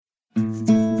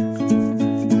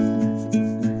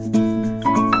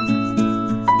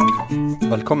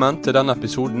Velkommen til denne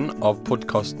episoden av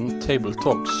podcasten Table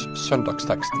Talks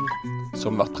Søndagsteksten,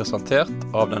 som blir presentert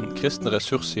av den kristne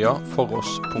ressurssiden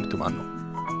foross.no.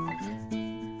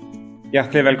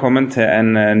 Hjertelig velkommen til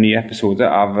en ny episode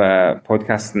av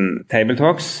podcasten Table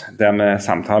Talks, der vi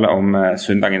samtaler om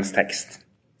søndagens tekst.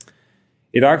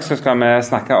 I dag så skal vi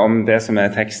snakke om det som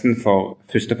teksten for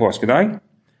første Påskedag.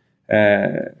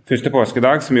 Første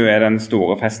Påskedag, som jo den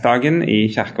store festdagen i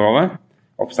kirkeåret,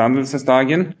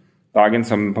 oppstandelsesdagen, dagen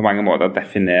som på mange måter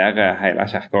definerer hele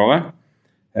kirkeåret.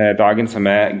 Dagen som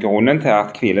grunnen til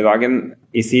at hviledagen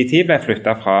i sin tid ble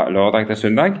flyttet fra lørdag til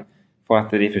søndag, for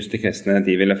at de første kristne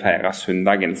de ville feire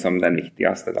søndagen som den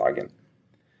viktigste dagen.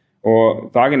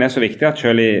 Og dagen så viktig at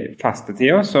selv i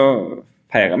fastetida så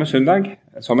feirer vi søndag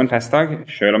som en festdag,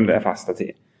 selv om det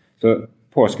fastetid. Så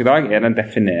påskedag den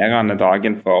definerende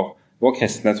dagen for vår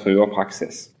kristne tro og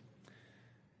praksis.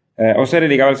 Og så det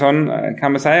likevel sånn,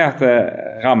 kan vi si, at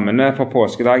rammene for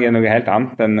påskedag noe helt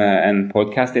annet enn en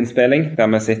podcastinnspilling, der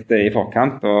vi sitter i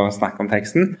forkant og snakker om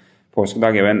teksten.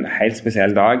 Påskedag jo en helt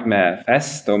spesiell dag med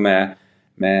fest og med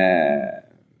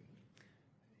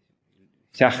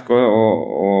kirke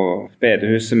og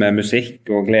bedehuset med musikk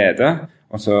og glede.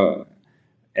 Og så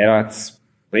det et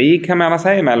sprik, kan vi gjerne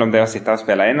si, mellom det å sitte og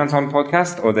spille inn en sånn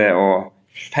podcast og det å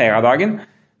feire dagen.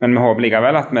 Men vi håper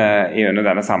likevel at vi gjennom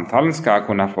denne samtalen skal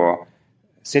kunne få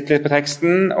sitte litt på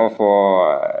teksten og få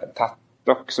tatt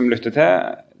dere som lytter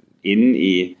til inn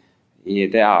i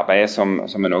det arbeidet som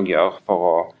vi nå gjør for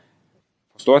å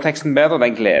forstå teksten bedre og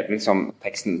den gleden som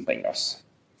teksten bringer oss.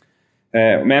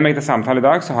 Med meg til samtale i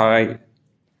dag så har jeg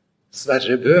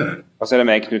Sverre Bø. Og så det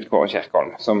meg, Knut Kåre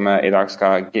Kjerkholm, som i dag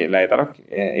skal lede dere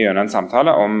gjennom en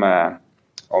samtale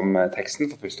om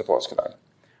teksten for første Påskedag.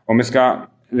 Og vi skal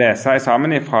lese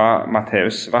sammen fra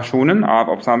Matteus-versjonen av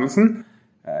oppstandelsen,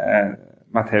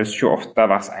 Matteus 28,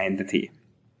 vers 1-10.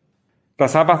 Da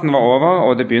sabbaten var over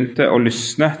og det begynte å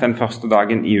lysne den første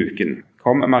dagen i uken,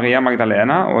 kom Maria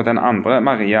Magdalena og den andre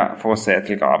Maria for å se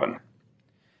til graven.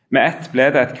 Med ett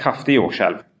ble det et kraftig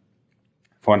jordskjelv.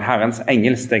 For en Herrens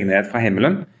engel steg ned fra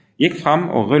himmelen, gikk fram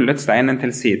og rullet steinen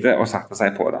til side og satte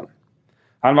seg på den.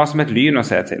 Han var som et lyn å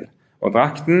se til, og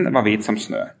drakten var hvit som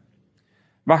snø.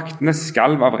 Vaktene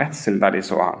skalv av redsel da de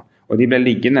så han, og de ble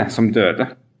liggende som døde.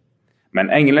 Men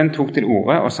engelen tok til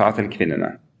orde og sa til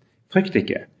kvinnene, «Frykt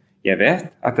ikke, jeg vet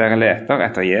at dere leter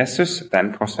etter Jesus, den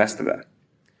korsfestede.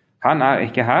 Han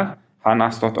ikke her, han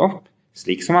stått opp,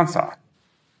 slik som han sa.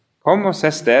 Kom og se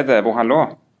stedet hvor han lå.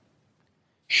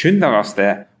 Skynd dere av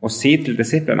sted og si til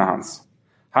disiplene hans.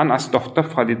 Han stått opp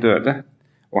fra de døde,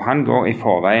 og han går i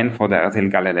forveien for dere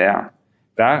til Galilea.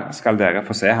 Der skal dere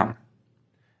få se ham.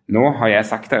 Nå har jeg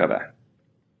sagt dere det.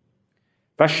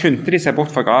 Da skyndte de seg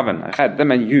bort fra graven, redde,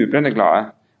 men jublende glade,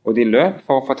 og de løp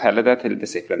for å fortelle det til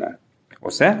disiplene.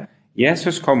 Og se,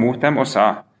 Jesus kom mot dem og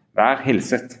sa, «Vær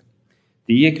hilset».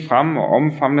 De gikk fram og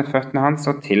omfavnet føttene hans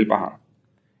og tilba ham.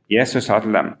 Jesus sa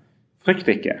til dem,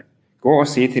 «Frykt ikke, gå og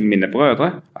si til mine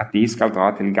brødre at de skal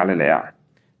dra til Galilea.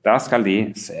 Der skal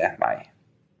de se meg».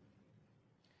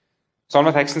 Sånn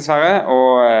var teksten, Sverre,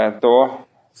 og da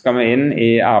skal vi inn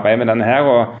i arbeidet med denne her,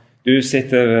 og du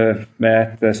sitter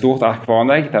med et stort ark foran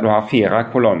deg, der du har 4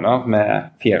 kolonner med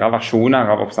 4 versjoner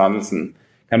av oppstandelsen.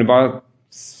 Kan du bare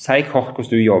si kort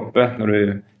hvordan du jobber når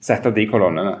du setter de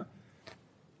kolonnene?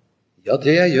 Ja,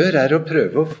 det jeg gjør å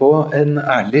prøve å få en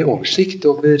ærlig oversikt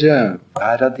over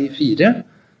hver av de 4,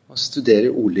 og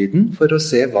studere ordlyden for å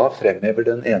se hva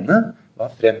fremhever den ene, hva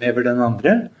fremhever den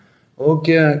andre, og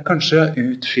kanskje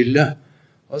utfylle.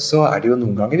 Og så det jo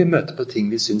noen ganger vi møter på ting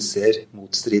vi synes ser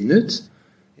motstridende ut.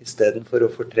 I stedet for å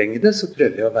fortrenge det, så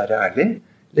prøver jeg å være ærlig,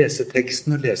 lese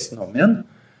teksten og lese den om igjen,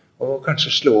 og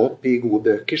kanskje slå opp i gode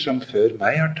bøker som før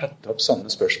meg har tatt opp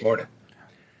sånne spørsmål.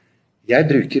 Jeg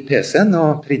bruker PC-en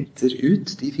og printer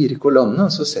ut de 4 kolonnene,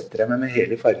 og så setter jeg meg med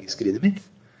hele fargeskrinet mitt.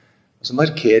 Og så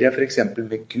markerer jeg for eksempel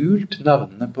med gult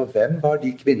navnene på hvem var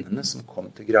de kvinnene som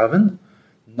kom til graven,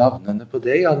 navnene på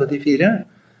det i alle de 4,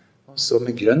 og så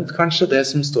med grønt kanskje det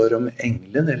som står om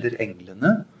engelen eller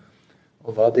englene,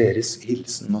 og hva deres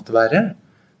hilsen måtte være.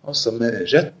 Og så med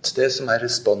rødt det som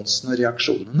responsen og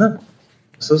reaksjonene.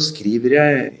 Så skriver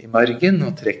jeg i margen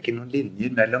og trekker noen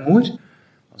linjer mellom ord.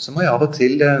 Og så må jeg av og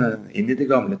til inn i det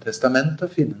gamle testamentet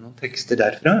og finne noen tekster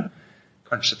derfra.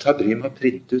 Kanskje ta bry med å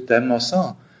printe ut dem også.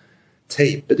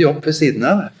 Teipe de opp ved siden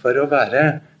av for å være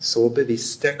så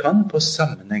bevisst jeg kan på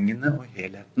sammenhengene og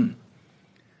helheten.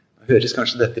 Det høres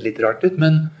kanskje dette litt rart ut,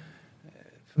 men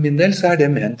for min del så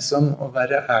det ment som å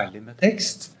være ærlig med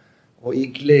tekst, og i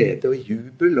glede og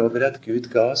jubel over at Gud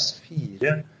ga oss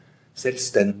 4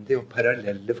 selvstendige og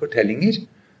parallelle fortellinger.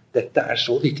 Dette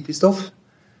så viktig stoff,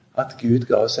 at Gud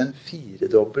ga oss en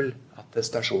 4-dobbel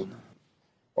attestasjon.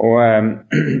 Og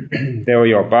det å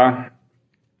jobbe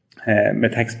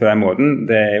med tekst på den måten,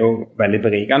 det er jo veldig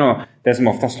berikende. Og det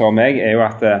som ofte slår meg er jo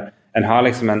at en har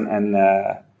liksom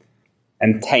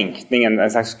en tenkning,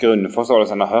 en slags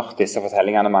grunnforståelse. En har hørt disse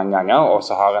fortellingene mange ganger, og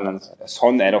så har en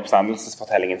sånn er det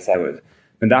oppstandelsesfortellingen ser ut.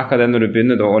 Men det er akkurat det når du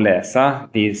begynner da å lese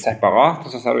de separat, og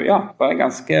så ser du, ja, det er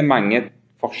ganske mange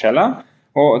forskjeller.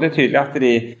 Og det er tydelig at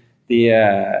de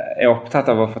er opptatt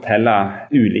av å fortelle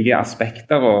ulike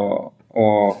aspekter,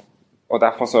 og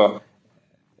derfor så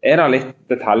er det litt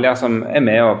detaljer som er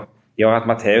med å gjøre at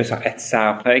Matteus har et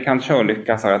særpreg kanskje, og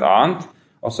Lukas har et annet.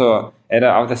 Og så er det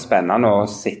av og til spennende å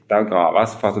sitte og grave,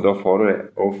 for at da får du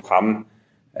også fram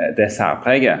det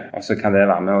særpreget, og så kan det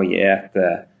være med å gi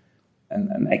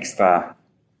en ekstra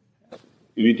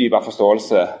utdypet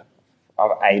forståelse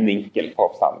av en vinkel på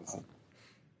oppstandelsen.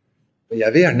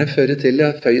 Jeg vil gjerne føye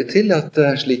til at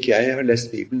slik jeg har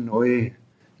lest Bibelen nå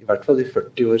i hvert fall i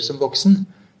 40 år som voksen,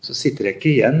 så sitter jeg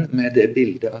ikke igjen med det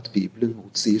bildet at Bibelen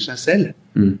motsier seg selv.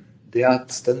 Det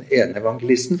at den ene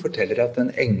evangelisten forteller at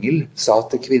en engel sa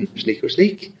til kvinnen slik og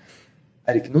slik,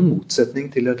 er ikke noen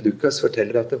motsetning til at Lukas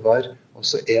forteller at det var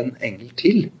også en engel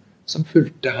til som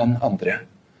fulgte han andre.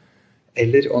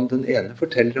 Eller om den ene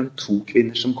forteller om 2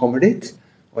 kvinner som kommer dit,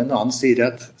 og en annen sier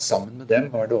at sammen med dem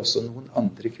var det også noen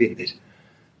andre kvinner.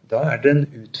 Da er det en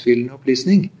utfyllende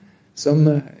opplysning som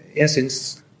jeg synes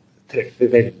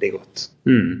treffer veldig godt.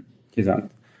 Ikke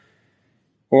sant.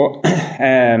 Og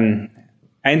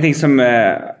en ting som,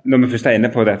 når vi først er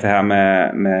inne på dette her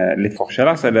med litt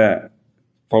forskjeller, så er det,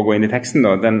 for å gå inn i teksten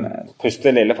da, den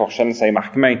første lille forskjellen som jeg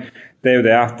merker meg, det er jo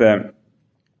det at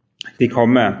de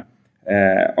kommer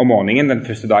om morgenen den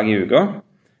første dag i uka.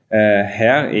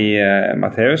 Her i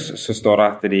Matteus så står det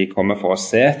at de kommer for å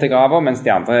se etter graver, mens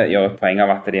de andre gjør et poeng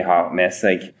av at de har med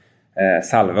seg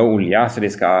salve og olje, så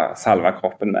de skal salve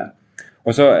kroppen med.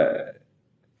 Og så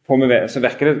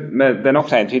virker det er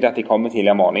nok så entydig at de kommer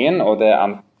tidlig om morgenen, og det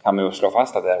kan vi jo slå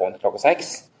fast at det er rundt klokka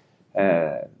 6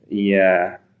 i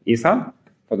Israel,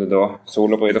 for det er da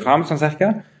solen bryter frem, sånn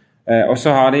cirka. Og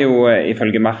så har de jo,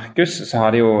 ifølge Markus, så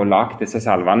har de jo lagt disse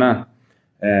salvene.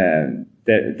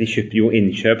 De kjøpte jo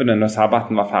innkjøpene når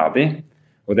sabbaten var ferdig,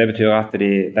 og det betyr at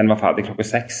den var ferdig klokka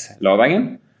 6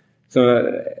 lørdagen. Så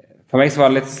for meg så var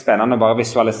det litt spennende å bare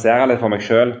visualisere litt for meg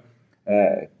selv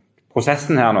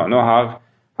prosessen her nå. Nå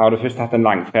har du først hatt en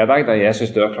langfredag der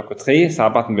Jesus dør klokka 3,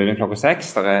 sabbaten begynner klokka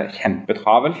 6, det er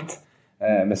kjempetravelt.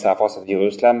 Vi ser for oss et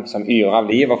Jerusalem som yrer av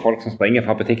liv, og folk som springer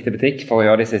fra butikk til butikk for å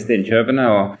gjøre de siste innkjøpene,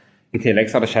 og i tillegg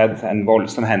så har det skjedd en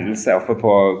voldsom hendelse oppe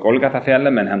på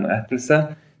Golgata-fjellet med en henrettelse,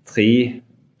 3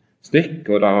 stykk,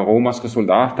 og det er romerske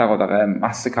soldater, og det er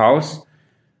masse kaos.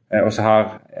 Og så har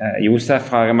Josef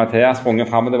fra Arimathea sprunget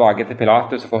frem og tilbake til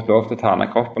Pilatus og fått lov til å ta ned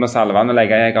kroppen og salven og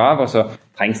legge i en grav, og så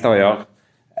trengs det å gjøre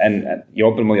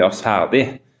jobben må gjøres ferdig,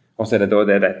 og så er det da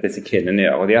det disse kvinnene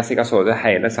gjør. Og de har sikkert sittet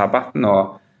hele sabbaten og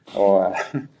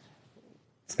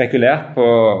spekulert på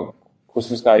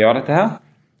hvordan vi skal gjøre dette her.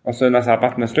 Og så når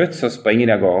sabbaten er slutt, så springer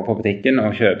de av gårde på butikken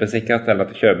og kjøper sikkert, eller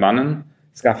til kjøpmannen,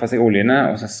 skaffer seg oljene,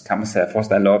 og så kan vi se for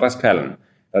oss den lørdagskvelden,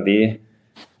 der de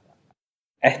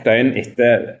et døgn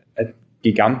etter et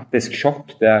gigantisk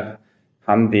sjokk, der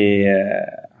han de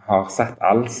har satt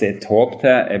all sitt håp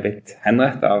til, er blitt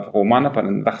henrettet av romerne på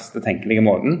den verste tenkelige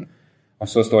måten, og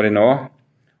så står de nå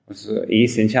i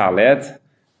sin kjærlighet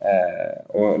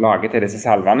og lager til disse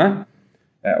salvene,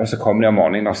 og så kommer de om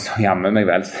morgenen og så jammer meg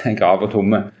vel grav og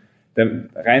tomme. Det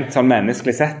er rent sånn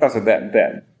menneskelig sett, altså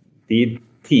de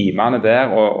timene der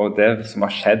og det som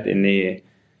har skjedd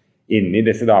inni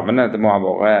disse damene, det må ha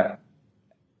vært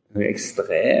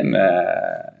ekstreme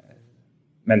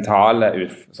mentale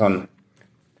sånn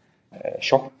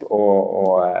sjokk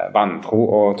og vantro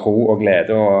og tro og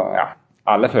glede og ja,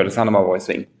 alle følelsene må ha vært i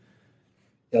sving.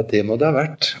 Ja, det må det ha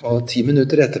vært. Og 10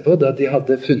 minutter etterpå, da de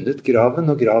hadde funnet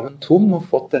graven og graven tom og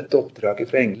fått dette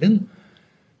oppdraget fra engelen,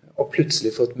 og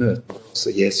plutselig fått møte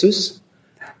også Jesus,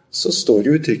 så står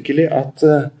det uttrykkelig at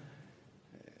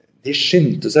de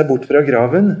skyndte seg bort fra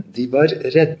graven. De var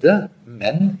redde,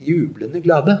 men jublende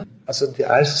glade. Altså, det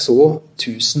er så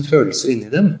 1000 følelser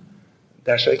inni dem.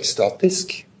 Det er så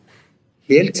ekstatisk.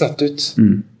 Helt satt ut.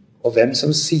 Og hvem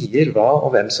som sier hva,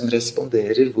 og hvem som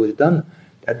responderer hvordan,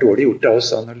 det er dårlig gjort av oss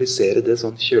å analysere det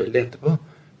sånn kjølig etterpå.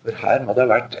 For her må det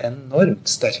ha vært enormt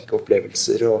sterke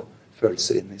opplevelser og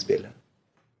følelser inne i spillet.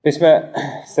 Hvis vi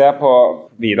ser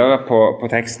videre på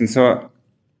teksten, så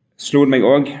slo det meg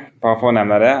også, bare for å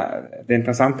nevne det, det er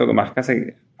interessant å merke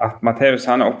seg at Matteus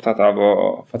han er opptatt av å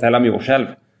fortelle om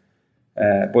jordskjelv.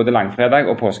 Både langfredag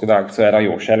og påskedag så er det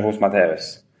jordskjelv hos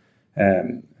Matteus.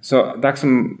 Så det er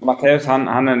som Matteus,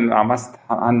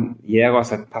 han gir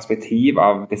oss et perspektiv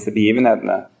av disse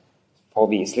begivenhetene for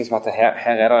å vise liksom at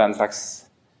her er det en slags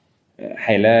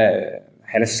hele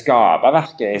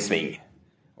skaperverket i sving.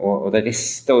 Og det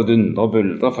rister og dundrer og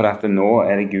buldrer for at nå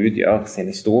er det Gud gjør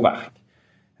sin storverk.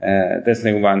 Det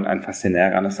synes jeg var en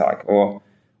fascinerende sak.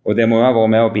 Og det må jo ha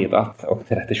vært med og bidratt opp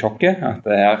til dette sjokket, at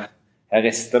her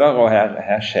rister det, og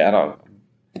her skjer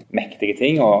det mektige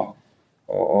ting,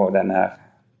 og denne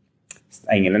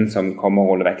engelen som kommer og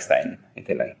ruller vekk steinen i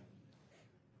tillegg.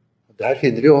 Der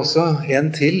finner vi også en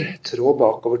til tråd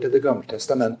bakover til det gamle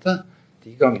testamentet.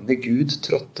 De gangene Gud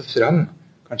trådte fram,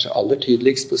 kanskje aller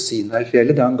tydeligst på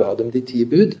Sinai-fjellet, da han ga dem de 10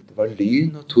 bud. Det var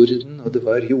lyn og torden, og det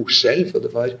var jordskjelv, og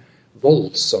det var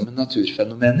voldsomme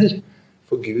naturfenomener.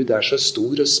 For Gud er så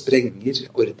stor og sprenger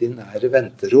ordinære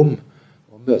venterom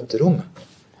og møterom.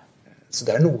 Så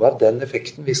det er noe av den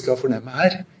effekten vi skal fornemme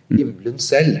her. Himmelen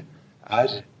selv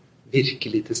er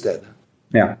virkelig til stede.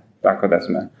 Ja, det er akkurat det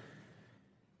som er.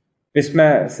 Hvis vi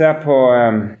ser på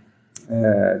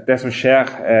det som skjer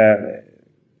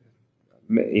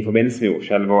i forbindelse med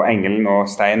jordskjelv og engelen og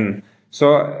steinen, så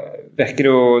virker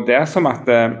det jo der som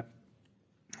at,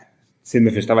 siden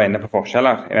vi først var inne på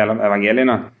forskjeller mellom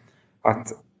evangeliene,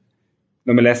 at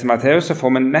når vi leser Matteus, så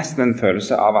får vi nesten en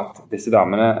følelse av at disse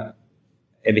damene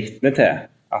er vitne til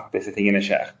at disse tingene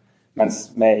skjer. Mens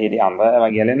i de andre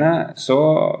evangeliene så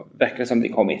virker det som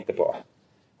de kommer etterpå.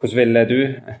 Hvordan ville du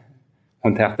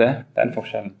håndtert det, den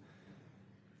forskjellen?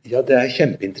 Ja, det er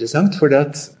kjempeinteressant, for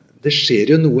det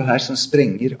skjer jo noe her som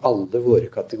sprenger alle våre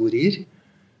kategorier.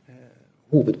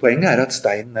 Hovedpoenget er at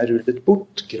steinen er rullet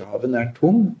bort, graven er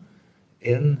tom,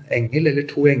 en engel eller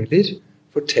 2 engler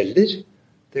forteller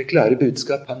det klare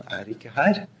budskap, han er ikke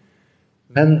her.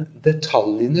 Men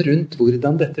detaljene rundt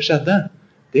hvordan dette skjedde,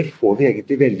 det får vi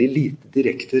egentlig veldig lite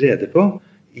direkte rede på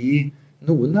i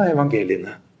noen av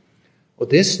evangeliene. Og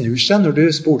det snur seg når du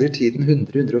spoler tiden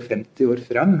 100-150 år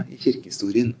fram i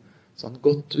kirkehistorien, sånn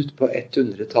godt ut på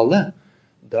 100-tallet.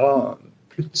 Da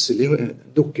plutselig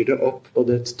dukker det opp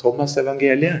både et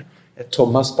Thomas-evangelie, et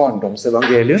Thomas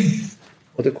barndomsevangelium,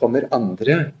 og det kommer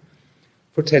andre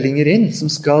fortellinger inn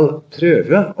som skal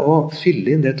prøve å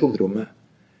fylle inn det tomrommet.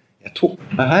 Jeg tok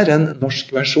med her en norsk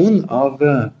versjon av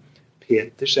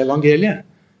Peters evangelie,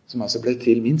 som altså ble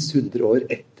til minst 100 år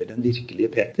etter den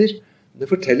virkelige Peter. Det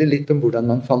forteller litt om hvordan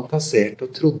man fantaserte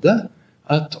og trodde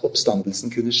at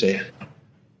oppstandelsen kunne skje.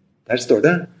 Der står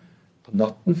det: på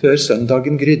natten før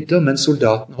søndagen grydde, og mens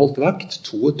soldaten holdt vakt,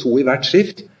 2 og 2 i hvert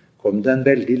skift, kom det en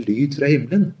veldig lyd fra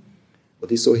himmelen. Og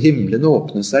de så himmelen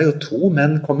åpne seg, og 2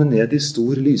 menn komme ned i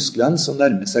stor lysglans og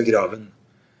nærme seg graven.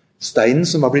 Steinen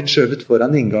som var blitt skjøvet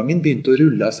foran inngangen begynte å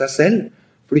rulle av seg selv,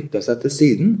 flytta seg til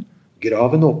siden.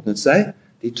 Graven åpnet seg,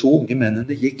 de 2 unge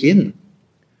mennene gikk inn.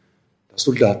 Da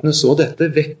soldatene så dette,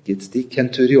 vekket de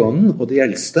kenturionen og de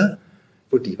eldste,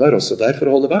 for de var også der for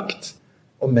å holde vakt.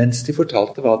 Og mens de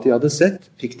fortalte hva de hadde sett,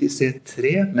 fikk de se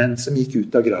 3 menn som gikk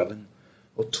ut av graven.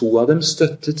 Og 2 av dem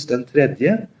støttet den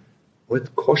tredje, og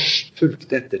et kors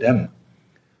fulgte etter dem.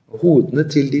 Og hodene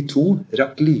til de 2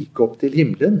 rakk like opp til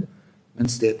himmelen,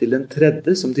 mens det til den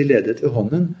tredje, som de ledet ved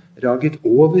hånden, raget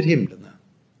over himmelene.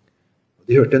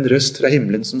 De hørte en røst fra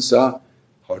himmelen som sa: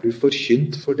 har du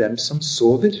forkynt for dem som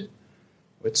sover?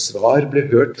 Og et svar ble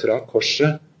hørt fra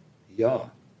korset: ja.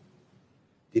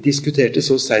 De diskuterte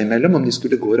så seg imellom om de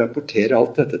skulle gå og rapportere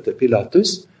alt dette til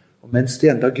Pilatus, og mens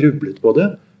de enda grublet på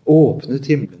det, åpnet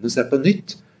himmelene seg på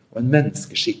nytt, og en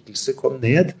menneskeskikkelse kom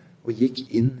ned og gikk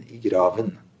inn i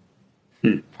graven.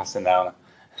 Fascinerende.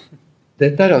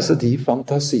 Dette er altså de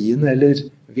fantasiene eller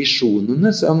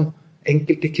visjonene som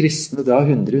enkelte kristne da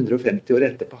 100-150 år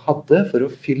etterpå hadde for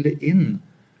å fylle inn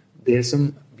det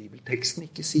som bibelteksten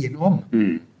ikke sier noe om.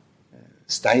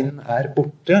 Steinen er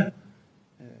borte,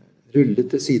 rullet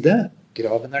til side,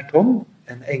 graven er tom,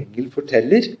 en engel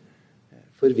forteller,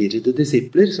 forvirrede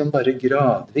disipler som bare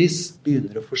gradvis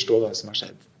begynner å forstå hva som har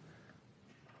skjedd.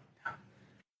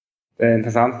 Det er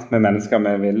interessant med mennesker.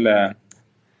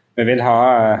 Vi vil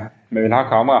ha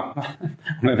kamera,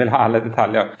 vi vil ha alle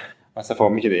detaljer, og så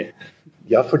får vi ikke de.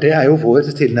 Ja, for det er jo vår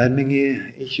tilnærming i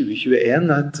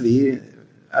 2021, at vi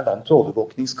er vant til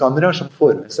overvåkningskameraer som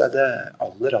får med seg det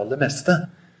aller meste.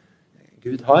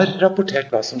 Gud har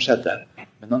rapportert hva som skjedde,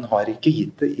 men han har ikke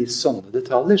gitt det i sånne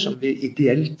detaljer som vi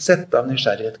ideelt sett av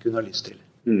nysgjerrighet kunne ha lyst til.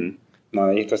 Han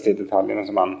har gitt oss de detaljene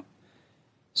som han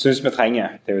synes vi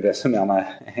trenger. Det er jo det som gjerne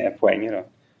er poenget da.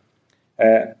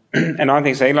 En annen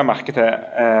ting som jeg la merke til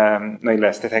når jeg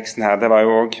leste teksten her, det var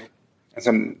jo også en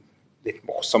sånn litt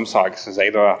morsom sak, synes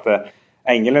jeg da, at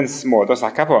engelens måte å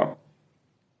snakke på,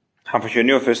 han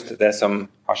forkynner jo først det som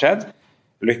har skjedd,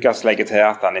 Lukas legger til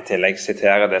at han i tillegg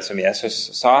siterer det som Jesus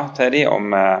sa til dem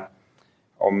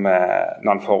om når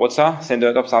han forutsa sin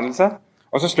døde oppstandelse.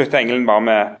 Og så slutter engelen bare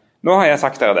med, nå har jeg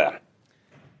sagt dere det.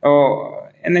 Og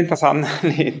en interessant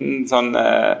liten sånn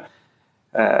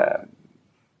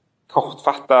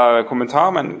kortfattet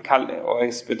kommentar, og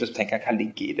jeg begynte å tenke hva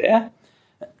ligger i det.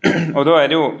 Og da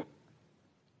det jo,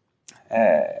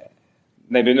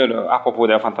 når jeg begynner, apropos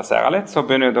det å fantasere litt, så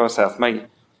begynner jeg da å se for meg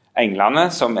englene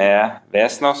som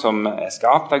vesener som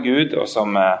skapt av Gud, og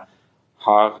som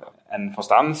har en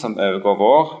forstand som overgår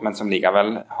vår, men som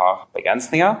likevel har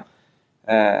begrensninger,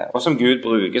 og som Gud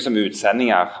bruker som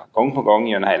utsendinger gang på gang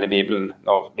gjennom hele Bibelen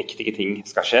når viktige ting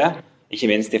skal skje. Ikke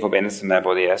minst i forbindelse med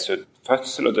både Jesu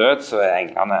fødsel og død, så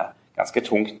englene ganske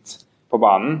tungt på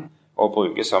banen og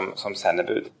brukes som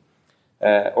sendebud.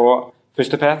 Og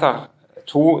 1. Peter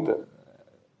 2,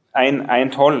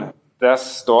 1:12, der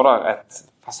står det et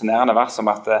fascinerende vers om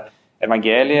at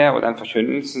evangeliet og den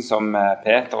forkynnelsen som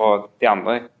Peter og de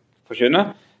andre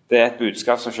forkynner, det et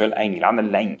budskap som selv englene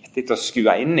lengter til å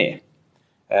skue inn i.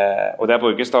 Og der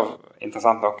brukes det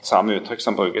interessant nok samme uttrykk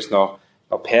som brukes når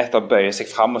Peter bøyer seg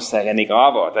frem og ser inn i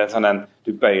graven. Det sånn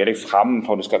du bøyer deg frem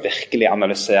for du skal virkelig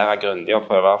analysere grundig og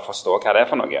prøve å forstå hva det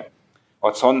for noe. Og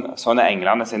at sånn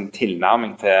englene sin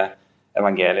tilnærming til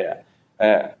evangeliet.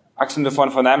 Akkurat som du får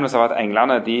en fornemmelse av at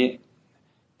englene, de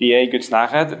i Guds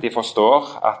nærhet, de forstår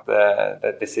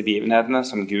at disse begivenhetene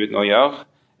som Gud nå gjør,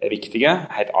 viktige,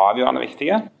 helt avgjørende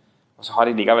viktige. Og så har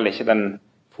de likevel ikke den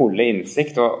fulle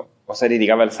innsikt, og så de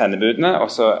likevel sendebudene, og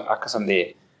så akkurat som de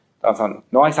sånn,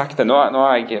 nå har jeg sagt det, nå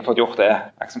har jeg fått gjort det.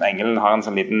 Akkurat som engelen har en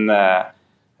sånn liten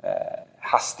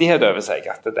hastighet over seg,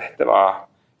 at dette var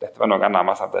noe han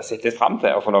nærmest hadde sett litt frem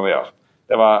til å få lov å gjøre.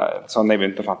 Det var sånn jeg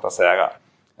begynte å fantasere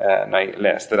når jeg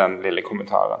leste den lille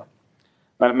kommentaren.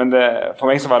 Men for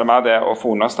meg så var det mer det å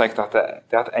få understreket at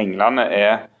det at englene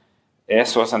er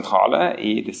så sentrale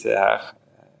i disse her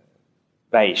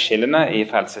veiskillene i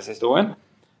frelseshistorien,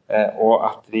 og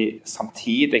at de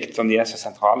samtidig som de så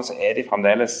sentrale, så de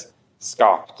fremdeles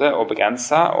skapte og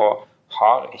begrenset, og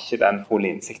har ikke den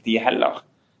fulle innsikt de heller.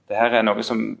 Dette noe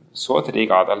som så til de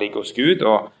grader ligger hos Gud,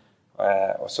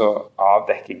 og så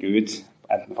avdekker Gud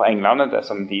enten for englene det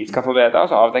som de skal få vite, og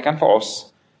så avdekker han for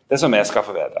oss det som vi skal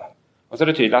få vite. Og så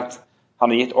det tydelig at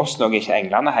han har gitt oss noe ikke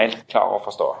englene helt klare å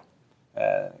forstå,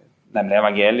 nemlig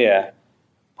evangeliet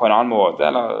på en annen måte,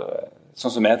 eller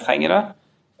sånn som vi trenger det,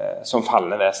 som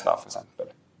fallende vesener, for eksempel.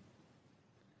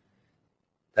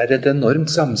 Det et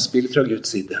enormt samspill fra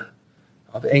Guds side.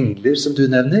 Av engler, som du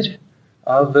nevner,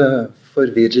 av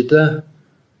forvirrede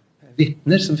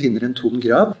vittner som finner en tom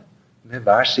grav, med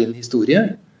hver sin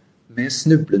historie, med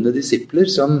snublende disipler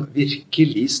som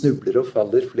virkelig snubler og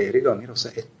faller flere ganger, også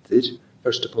etter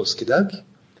første påskedag.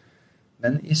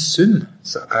 Men i sum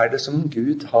så det som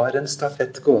Gud har en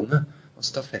stafett gående, og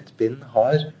stafettpinnen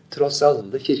har tross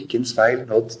alle kirkens feil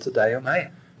nådd til deg og meg,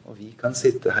 og vi kan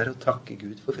sitte her og takke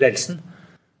Gud for frelsen.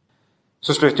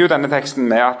 Så slutter jo denne teksten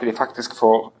med at de faktisk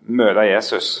får møte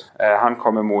Jesus. Han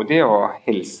kommer mot dem og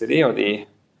hilser dem, og de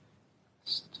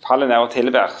faller ned og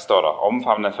tilber, står det,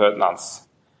 omfavner føttene hans.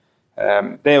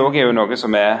 Det også jo noe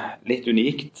som litt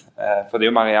unikt, for det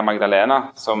jo Maria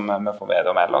Magdalena som vi får vite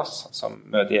om ellers, som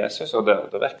møter Jesus, og det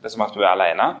virker det som at hun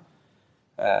alene,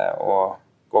 og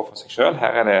går for seg selv.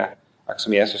 Her det akkurat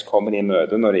som Jesus kommer i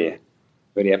møte når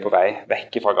de på vei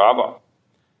vekk fra graven.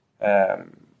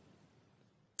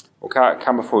 Og hva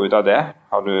kan vi få ut av det?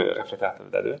 Har du reflektert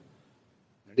over det, du?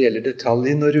 Når det gjelder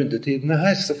detaljene og rundetidene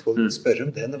her, så får vi spørre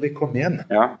om det når vi kommer hjem.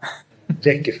 Ja.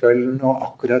 Rekkefølgen og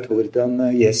akkurat hvordan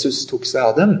Jesus tok seg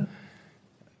av dem.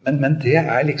 Men det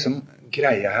liksom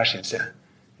greia her, synes jeg.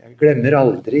 Jeg glemmer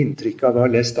aldri inntrykket av å ha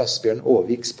lest Asbjørn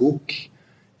Aavviks bok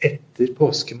etter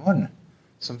påskemorgen,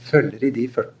 som følger i de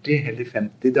 40 eller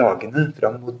 50 dagene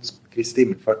fram mot Kristi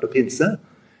himmelfart og pinse,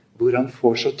 hvor han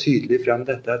får så tydelig fram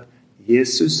dette at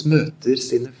Jesus møter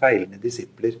sine feilende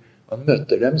disipler. Han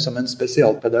møter dem som en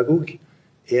spesialpedagog,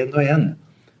 en og en.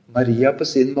 Maria på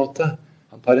sin måte.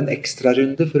 Han tar en ekstra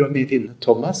runde for å finne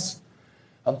Thomas.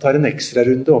 Han tar en ekstra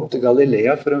runde opp til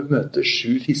Galilea for å møte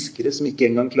 7 fiskere som ikke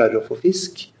engang klarer å få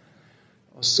fisk.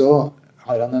 Og så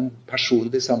har han en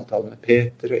personlig samtale med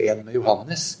Peter og en med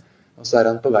Johannes. Og så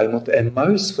han på vei mot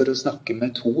Emmaus for å snakke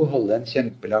med 2 og holde en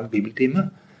kjempelang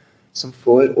bibeltime, som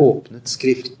får åpnet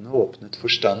skriftene og åpnet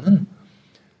forstanden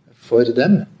for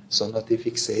dem, sånn at de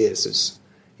fikk se Jesus.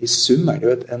 I sum det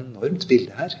jo et enormt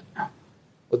bilde her.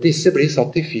 Og disse blir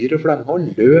satt i fyr og flamme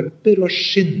og løper og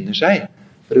skynder seg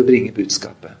for å bringe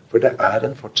budskapet. For det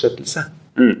en fortsettelse.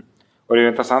 Og det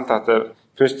jo interessant at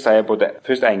først sier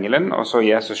først engelen, og så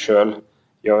Jesus selv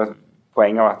gjør et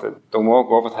poenget av at de må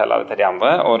gå og fortelle det til de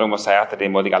andre, og de må si at de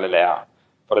må til Galilea.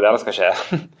 For det er der det skal skje.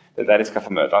 Det er der de skal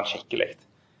få møte han skikkelig.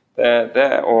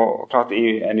 Og klart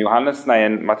i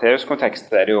en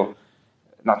Matteus-kontekst er det jo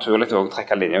naturlig å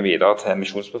trekke linjer videre til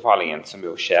misjonsbefalingen, som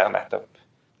jo skjer nettopp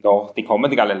når de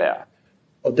kommer til Galilea.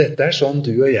 Og dette er sånn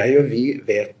du og jeg og vi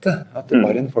vet det, at det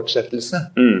var en fortsettelse.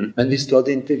 Men hvis du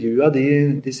hadde intervjuet de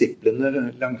disiplene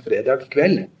langfredag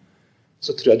kveld,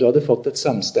 så tror jeg du hadde fått et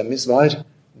samstemmig svar.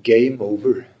 Game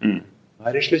over. Nå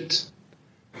er det slutt.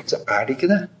 Så er det ikke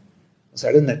det. Og så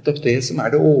er det nettopp det som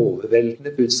er det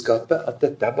overveldende budskapet, at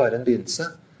dette er bare en begynnelse.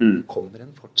 Kommer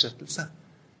en fortsettelse.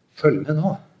 Følg med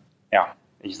nå. Ja,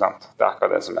 ikke sant. Det er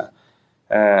akkurat det som er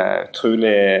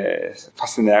utrolig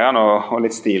fascinerende og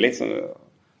litt stilig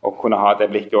å kunne ha det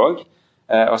blikket også.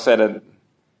 Og så er det,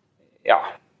 ja,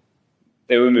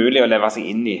 det er jo umulig å leve seg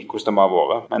inn i hvordan det har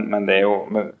vært, men det er jo,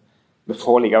 vi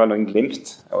får likevel noen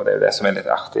glimt, og det er jo det som er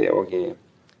litt artig også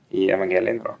i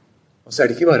evangeliene da. Og så er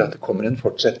det ikke bare at det kommer en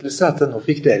fortsettelse, at nå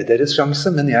fikk dere deres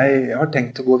sjanse, men jeg har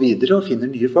tenkt å gå videre og finne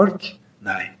nye folk.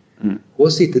 Nei. Gå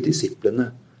og sitte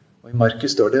disiplene. Og i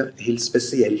Markus står det helt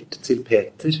spesielt til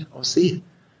Peter å si.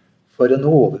 For en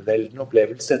overveldende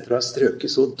opplevelse etter å ha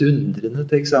strøket så dundrende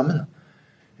til eksamen.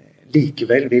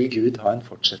 Likevel vil Gud ha en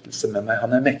fortsettelse med meg.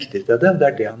 Han er mektig til det, og det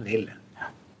er det han vil.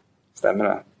 Ja, stemmer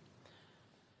det.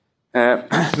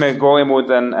 Vi går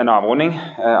imot en avrunding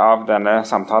av denne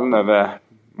samtalen over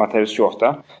Matteus 28.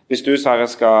 Hvis du, Sara,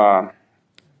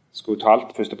 skulle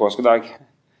talt første påskedag,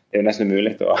 det er jo nesten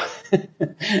umulig da.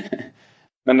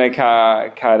 Men hva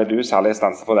er det du særlig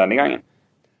stanser for denne gangen?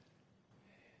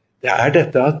 Det er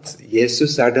dette at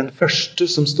Jesus er den første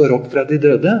som står opp fra de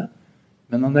døde,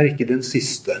 men han er ikke den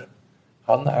siste.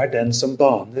 Han er den som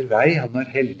baner vei, han har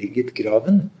helliget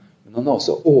graven, men han har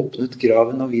også åpnet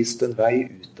graven og vist en vei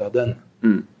ut av den.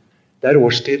 Det er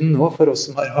årstiden nå for oss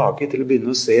som har hage til å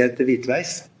begynne å se etter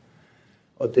hvitveis.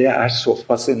 Og det er så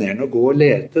fascinerende å gå og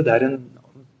lete, der en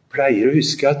pleier å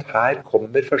huske at her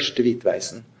kommer første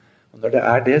hvitveisen. Og når det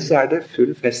er det, så er det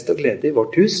full fest og glede i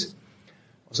vårt hus.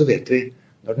 Og så vet vi,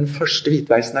 når den første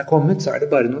hvitveisen er kommet, så er det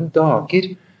bare noen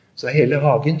dager, så er hele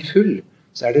hagen full.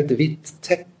 Så er det et hvitt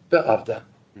teppe av det.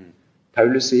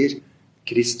 Paulus sier,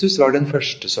 Kristus var den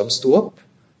første som sto opp,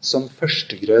 som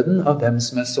førstegrøden av dem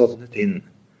som er sovnet inn.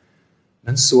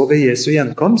 Men så ved Jesu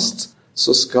gjenkomst,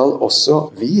 så skal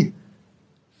også vi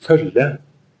følge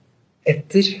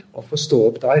etter og få stå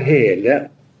opp. Da er hele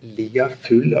lia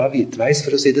full av hvitveis,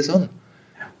 for å si det sånn.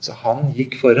 Så han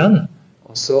gikk foran,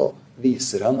 og så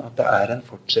viser han at det er en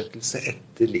fortsettelse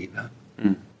etter livet.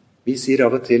 Vi sier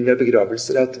av og til ved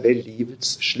begravelser at ved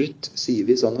livets slutt sier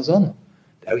vi sånn og sånn.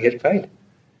 Det er jo helt feil.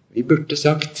 Vi burde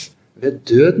sagt ved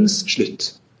dødens slutt.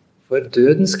 For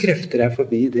dødens krefter er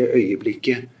forbi det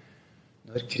øyeblikket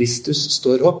når Kristus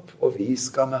står opp, og vi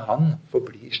skal med han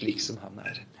forbli slik som han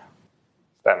er.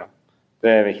 Stemmer.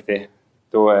 Det er viktig.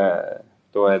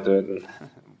 Da er døden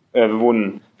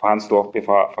overvunnen, for han står opp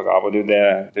fra grav, og det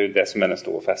er jo det som er den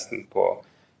store festen på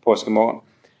påskemorgen.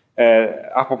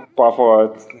 Bare for å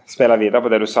spille videre på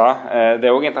det du sa, det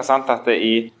er også interessant at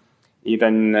i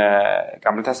den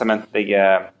gamle testamentlige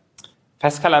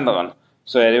festkalenderen,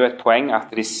 så er det jo et poeng at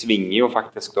de svinger jo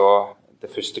faktisk da det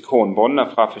første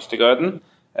kronbåndet fra første grøden,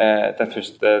 den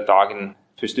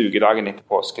første ukedagen etter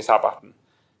påskesabbaten,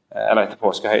 eller etter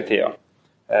påskehøytiden.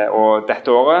 Og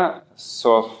dette året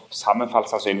så sammenfalt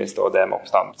sannsynligvis det med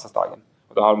oppstandelsesdagen.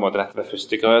 Og da har du dette ved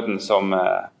første grøden som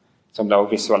ble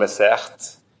også visualisert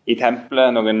i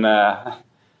tempelet noen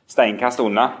steinkast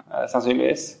unna,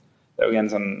 sannsynligvis. Det er jo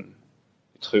en sånn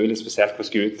utrolig spesielt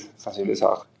hvordan Gud sannsynligvis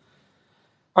har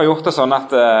gjort det sånn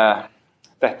at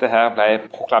dette her ble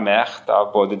proklamert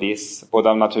av både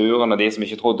av naturen og de som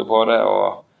ikke trodde på det,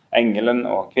 og engelen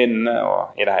og kvinnene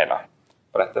og i det hele.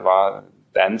 Og dette var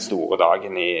den store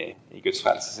dagen i Guds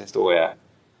frelseshistorie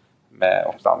med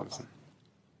oppstandelsen.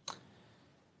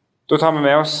 Da tar vi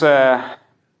med oss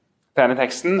denne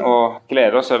teksten og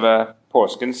gleder oss over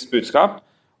påskens budskap.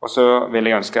 Og så vil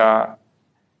jeg ønske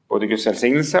både Guds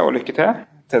velsignelse og lykke til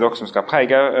dere som skal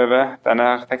prege over denne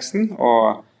teksten,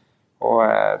 og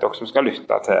dere som skal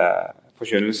lytte til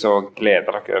forkynnelse og glede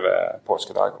dere over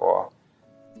påskedag og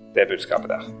det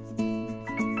budskapet der.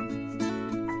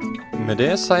 Med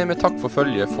det sier vi takk for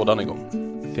følget for denne gang.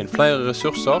 Finn flere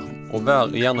ressurser, og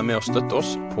vær gjerne med å støtte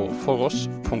oss på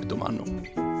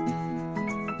foross.no.